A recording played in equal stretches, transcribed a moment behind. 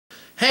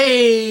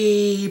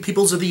Hey,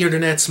 peoples of the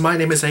internets, my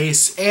name is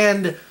Ace,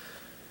 and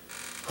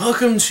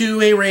welcome to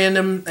a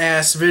random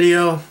ass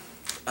video.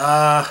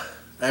 I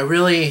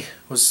really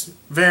was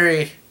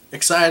very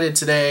excited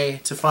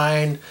today to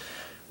find,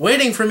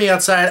 waiting for me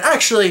outside,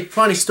 actually,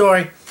 funny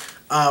story,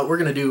 we're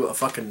gonna do a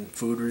fucking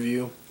food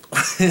review.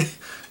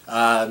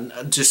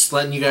 Just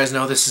letting you guys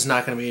know this is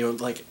not gonna be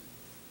like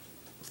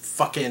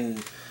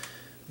fucking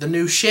the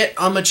new shit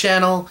on my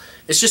channel.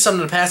 It's just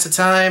something to pass the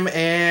time,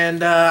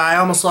 and I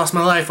almost lost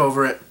my life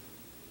over it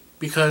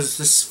because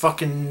this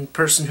fucking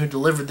person who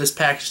delivered this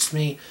package to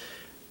me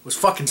was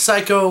fucking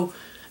psycho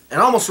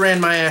and almost ran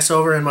my ass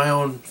over in my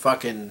own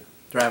fucking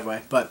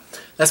driveway. But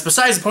that's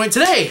besides the point.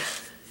 Today,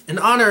 in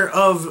honor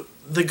of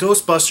the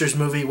Ghostbusters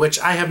movie, which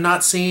I have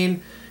not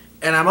seen,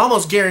 and I'm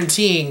almost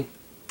guaranteeing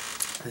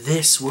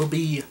this will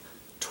be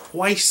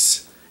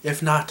twice,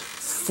 if not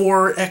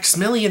 4x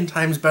million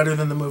times better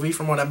than the movie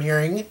from what I'm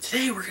hearing.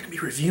 Today we're going to be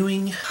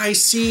reviewing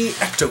Hi-C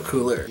Ecto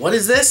Cooler. What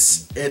is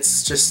this?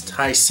 It's just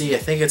Hi-C. I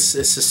think it's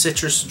a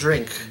citrus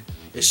drink.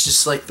 It's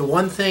just like the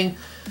one thing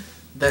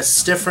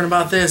that's different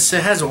about this.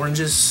 It has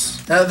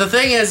oranges. The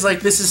thing is,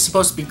 like, this is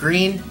supposed to be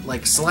green,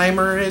 like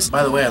Slimer is.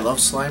 By the way, I love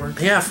Slimer.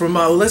 Yeah, from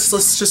let's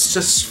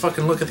just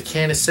fucking look at the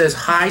can. It says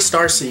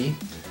Hi-C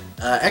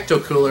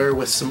Ecto Cooler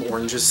with some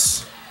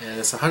oranges. And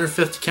it's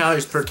 150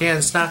 calories per can.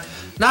 It's not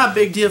a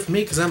big deal for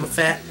me because I'm a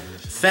fat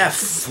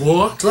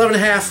fuck.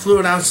 11.5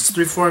 fluid ounces,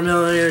 3-4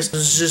 milliliters.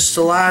 There's just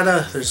a lot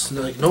of, there's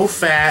like no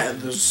fat.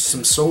 There's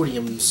some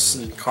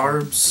sodiums and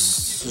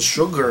carbs and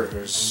sugar.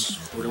 There's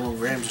 41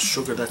 grams of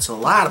sugar. That's a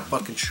lot of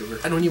fucking sugar.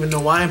 I don't even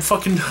know why I'm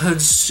fucking,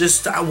 it's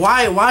just,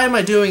 why am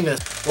I doing this?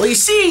 Well, you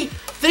see,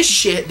 this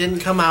shit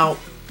didn't come out.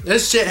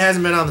 This shit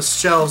hasn't been on the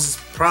shelves.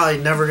 It's probably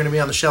never going to be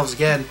on the shelves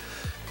again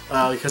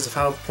because of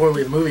how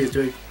poorly the movie is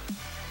doing.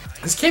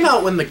 This came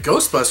out when the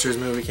Ghostbusters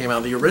movie came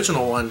out, the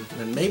original one,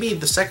 and maybe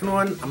the second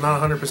one, I'm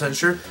not 100%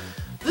 sure.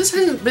 This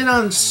hasn't been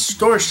on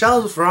store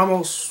shelves for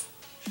almost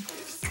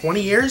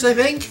 20 years, I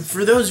think.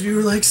 For those of you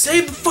who are like,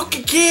 save the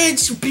fucking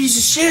cans, you piece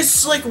of shit,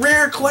 it's like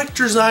rare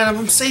collector's item,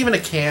 I'm saving a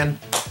can.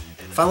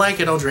 If I like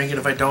it, I'll drink it.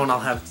 If I don't, I'll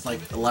have like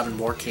 11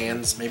 more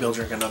cans. Maybe I'll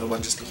drink another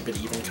one just to keep it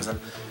even, because I'm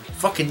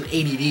fucking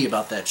ADD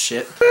about that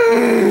shit.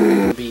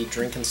 I'll be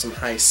drinking some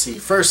Hi-C.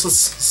 First,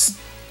 let's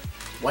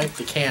wipe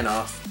the can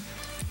off.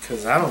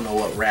 Because I don't know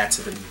what rats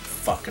have been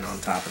fucking on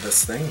top of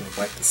this thing.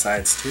 Wipe the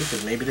sides too,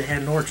 because maybe they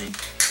had an orgy.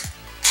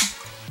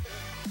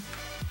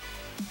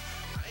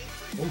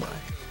 Oh my.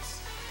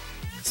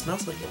 It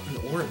smells like an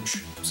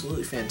orange.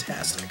 Absolutely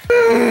fantastic.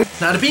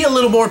 Now to be a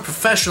little more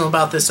professional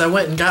about this, I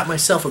went and got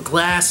myself a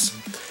glass.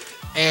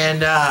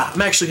 And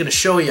I'm actually going to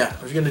show you.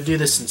 We're going to do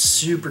this in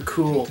super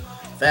cool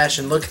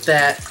fashion. Look at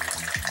that.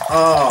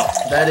 Oh,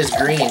 that is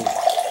green.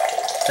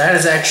 That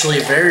is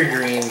actually very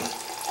green.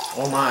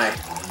 Oh my.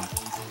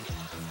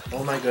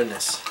 Oh my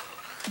goodness.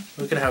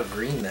 Look at how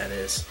green that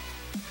is.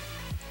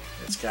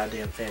 That's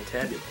goddamn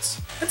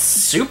fantabulous. That's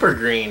super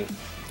green.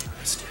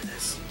 Let's do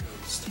this.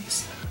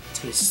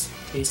 Let's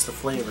taste the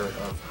flavor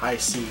of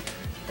Hi-C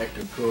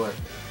Ecto Cooler.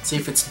 See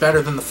if it's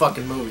better than the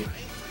fucking movie.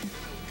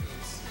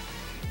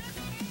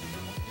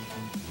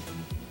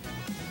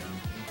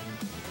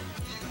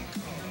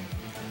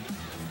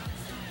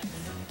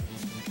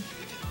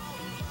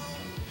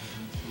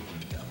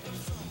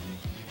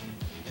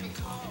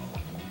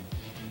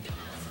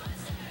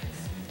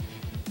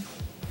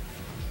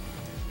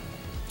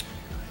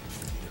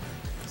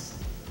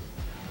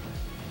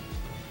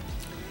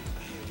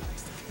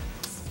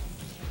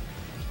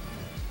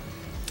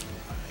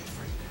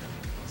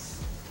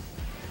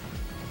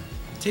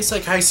 Tastes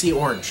like Hi-C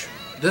orange.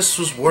 This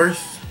was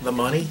worth the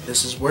money.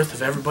 This is worth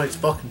of everybody's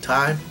fucking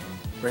time.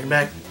 Bring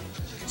back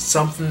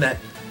something that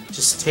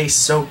just tastes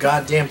so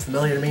goddamn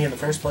familiar to me in the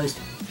first place.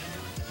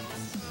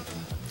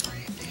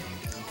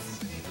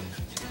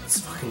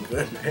 It's fucking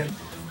good, man.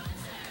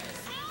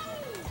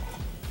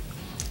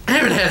 I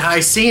haven't had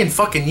Hi-C in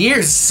fucking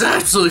years. It's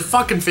absolutely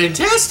fucking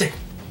fantastic.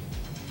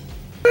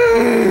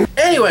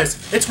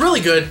 Anyways, it's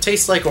really good.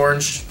 Tastes like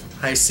orange.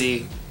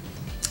 Hi-C.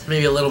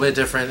 Maybe a little bit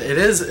different.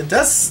 It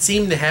does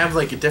seem to have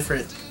like a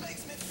different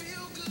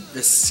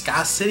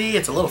viscosity.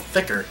 It's a little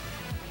thicker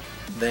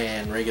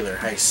than regular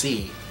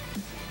Hi-C.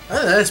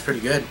 That is pretty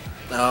good.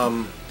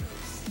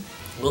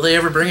 Will they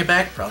ever bring it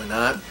back? Probably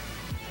not.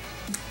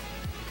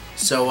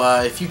 So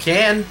if you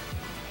can,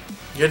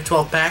 get a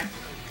 12-pack.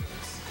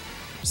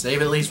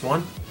 Save at least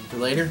one for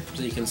later,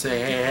 so you can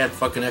say, hey, I had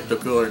fucking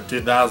Ecto Cooler in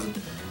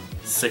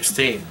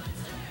 2016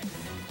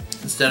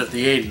 instead of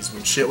the 80s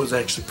when shit was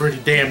actually pretty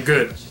damn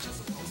good.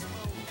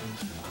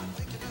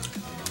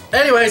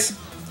 Anyways,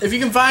 if you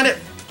can find it,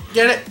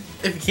 get it.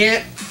 If you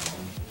can't,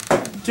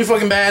 too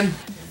fucking bad.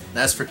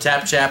 That's for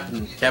Tap Chap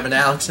and Kevin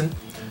Alexson.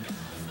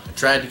 I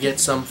tried to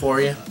get some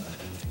for you.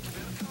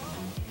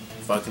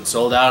 Fucking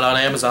sold out on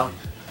Amazon.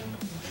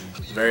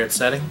 Very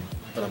upsetting,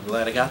 but I'm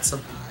glad I got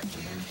some.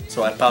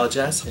 So I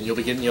apologize, and you'll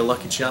be getting your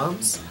Lucky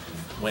Charms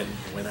when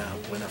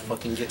I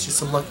fucking get you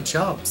some Lucky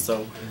Charms.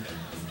 So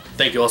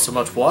thank you all so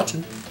much for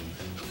watching.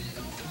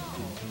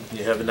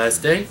 You have a nice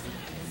day.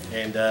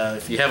 And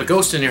if you have a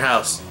ghost in your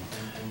house,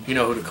 you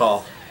know who to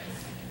call.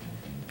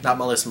 Not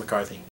Melissa McCarthy.